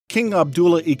King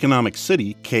Abdullah Economic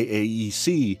City,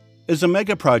 KAEC, is a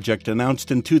megaproject announced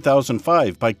in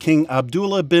 2005 by King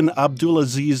Abdullah bin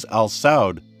Abdulaziz Al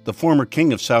Saud, the former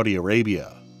king of Saudi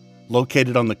Arabia.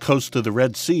 Located on the coast of the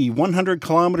Red Sea, 100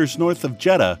 kilometers north of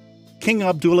Jeddah, King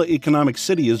Abdullah Economic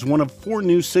City is one of 4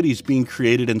 new cities being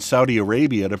created in Saudi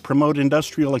Arabia to promote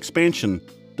industrial expansion,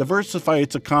 diversify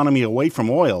its economy away from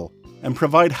oil, and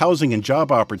provide housing and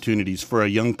job opportunities for a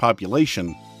young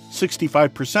population,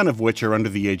 65% of which are under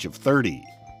the age of 30.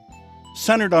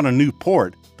 Centered on a new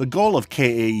port, the goal of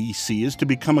KAEC is to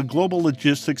become a global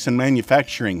logistics and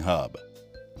manufacturing hub.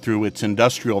 Through its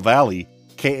industrial valley,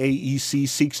 KAEC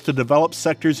seeks to develop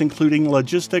sectors including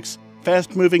logistics,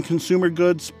 fast-moving consumer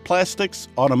goods, plastics,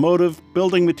 automotive,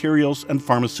 building materials, and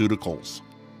pharmaceuticals.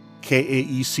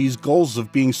 KAEC's goals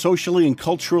of being socially and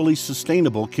culturally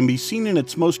sustainable can be seen in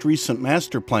its most recent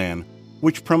master plan,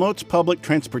 which promotes public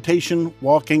transportation,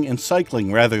 walking, and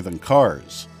cycling rather than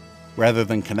cars. Rather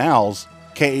than canals,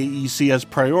 KAEC has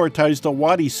prioritized a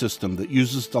wadi system that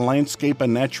uses the landscape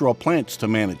and natural plants to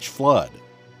manage flood.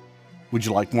 Would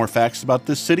you like more facts about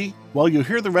this city? Well, you'll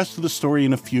hear the rest of the story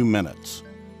in a few minutes.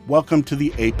 Welcome to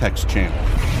the Apex channel.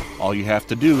 All you have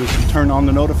to do is to turn on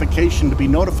the notification to be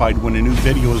notified when a new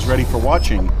video is ready for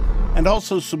watching, and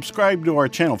also subscribe to our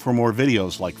channel for more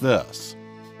videos like this.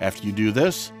 After you do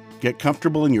this, get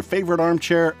comfortable in your favorite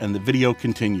armchair and the video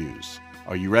continues.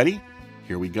 Are you ready?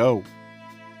 Here we go.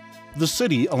 The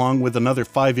city, along with another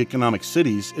 5 economic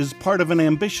cities, is part of an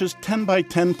ambitious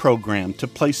 10x10 program to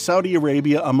place Saudi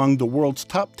Arabia among the world's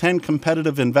top 10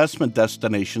 competitive investment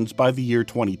destinations by the year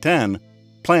 2010,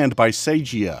 planned by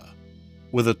Jeddah.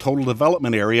 With a total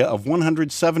development area of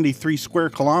 173 square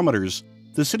kilometers,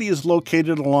 the city is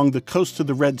located along the coast of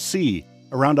the Red Sea,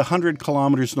 around 100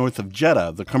 kilometers north of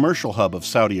Jeddah, the commercial hub of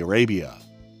Saudi Arabia.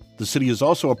 The city is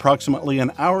also approximately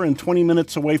an hour and 20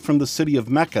 minutes away from the city of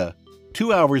Mecca,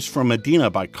 2 hours from Medina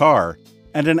by car,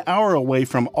 and an hour away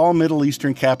from all Middle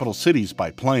Eastern capital cities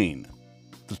by plane.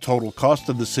 The total cost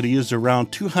of the city is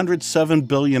around 207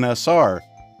 billion SR,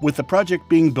 with the project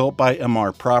being built by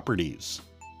Emaar Properties.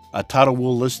 A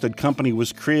Tadawul-listed company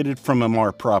was created from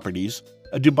Emaar Properties,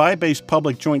 a Dubai-based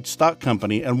public joint stock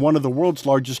company and one of the world's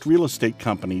largest real estate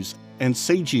companies, and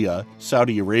Jeddah,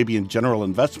 Saudi Arabian General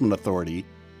Investment Authority,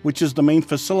 which is the main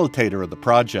facilitator of the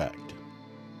project.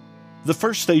 The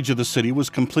first stage of the city was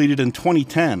completed in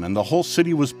 2010, and the whole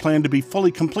city was planned to be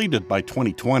fully completed by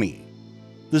 2020.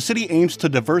 The city aims to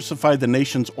diversify the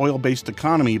nation's oil-based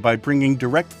economy by bringing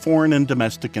direct foreign and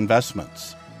domestic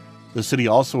investments. The city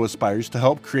also aspires to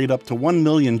help create up to 1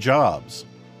 million jobs.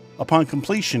 Upon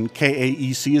completion,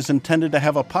 KAEC is intended to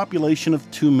have a population of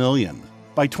 2 million.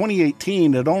 By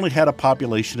 2018, it only had a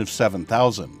population of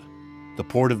 7,000. The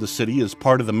port of the city is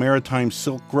part of the Maritime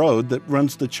Silk Road that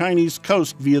runs the Chinese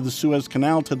coast via the Suez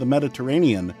Canal to the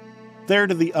Mediterranean, there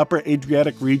to the upper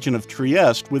Adriatic region of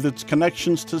Trieste with its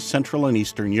connections to Central and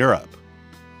Eastern Europe.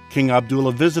 King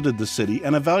Abdullah visited the city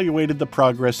and evaluated the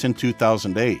progress in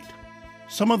 2008.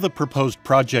 Some of the proposed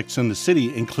projects in the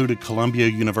city included Columbia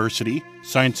University,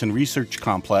 Science and Research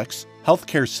Complex,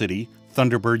 Healthcare City,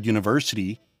 Thunderbird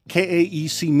University,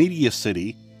 KAEC Media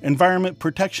City, Environment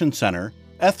Protection Center,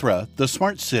 ETHRA, the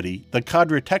Smart City, the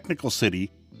Cadre Technical City,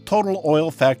 Total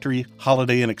Oil Factory,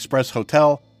 Holiday Inn Express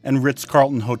Hotel, and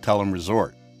Ritz-Carlton Hotel and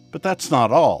Resort. But that's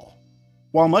not all.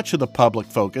 While much of the public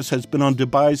focus has been on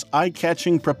Dubai's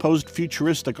eye-catching proposed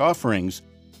futuristic offerings,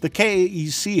 the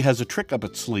KAEC has a trick up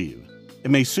its sleeve. It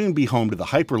may soon be home to the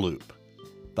Hyperloop.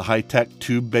 The high-tech,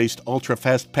 tube-based,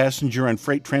 ultra-fast passenger and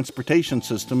freight transportation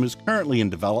system is currently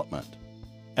in development.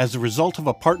 As a result of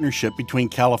a partnership between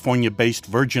California-based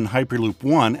Virgin Hyperloop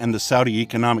One and the Saudi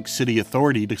Economic City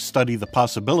Authority to study the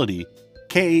possibility,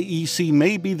 KAEC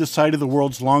may be the site of the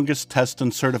world's longest test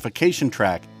and certification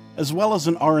track, as well as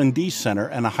an R&D center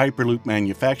and a Hyperloop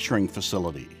manufacturing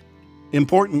facility.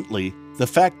 Importantly, the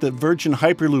fact that Virgin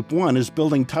Hyperloop One is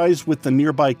building ties with the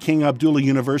nearby King Abdullah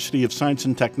University of Science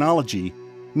and Technology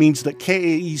means that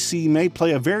KAEC may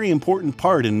play a very important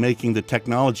part in making the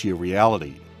technology a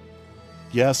reality.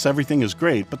 Yes, everything is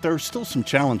great, but there are still some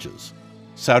challenges.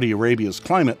 Saudi Arabia's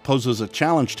climate poses a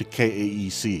challenge to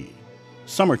KAEC.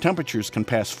 Summer temperatures can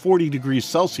pass 40 degrees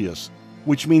Celsius,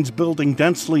 which means building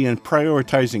densely and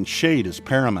prioritizing shade is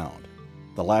paramount.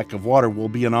 The lack of water will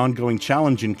be an ongoing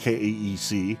challenge in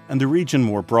KAEC and the region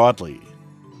more broadly.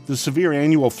 The severe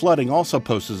annual flooding also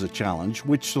poses a challenge,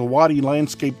 which the Wadi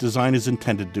landscape design is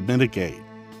intended to mitigate.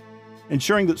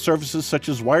 Ensuring that services such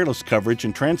as wireless coverage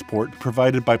and transport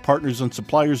provided by partners and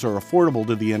suppliers are affordable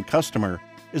to the end customer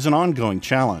is an ongoing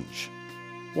challenge.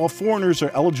 While foreigners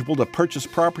are eligible to purchase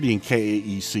property in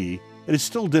KAEC, it is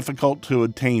still difficult to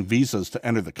obtain visas to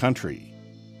enter the country.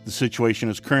 The situation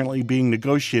is currently being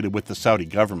negotiated with the Saudi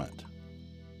government.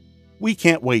 We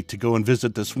can't wait to go and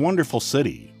visit this wonderful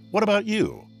city. What about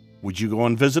you? Would you go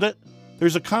and visit it?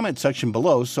 There's a comment section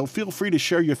below, so feel free to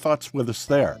share your thoughts with us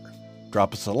there.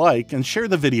 Drop us a like and share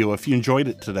the video if you enjoyed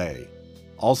it today.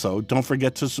 Also, don't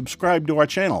forget to subscribe to our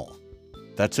channel.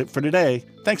 That's it for today.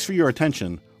 Thanks for your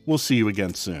attention. We'll see you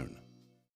again soon.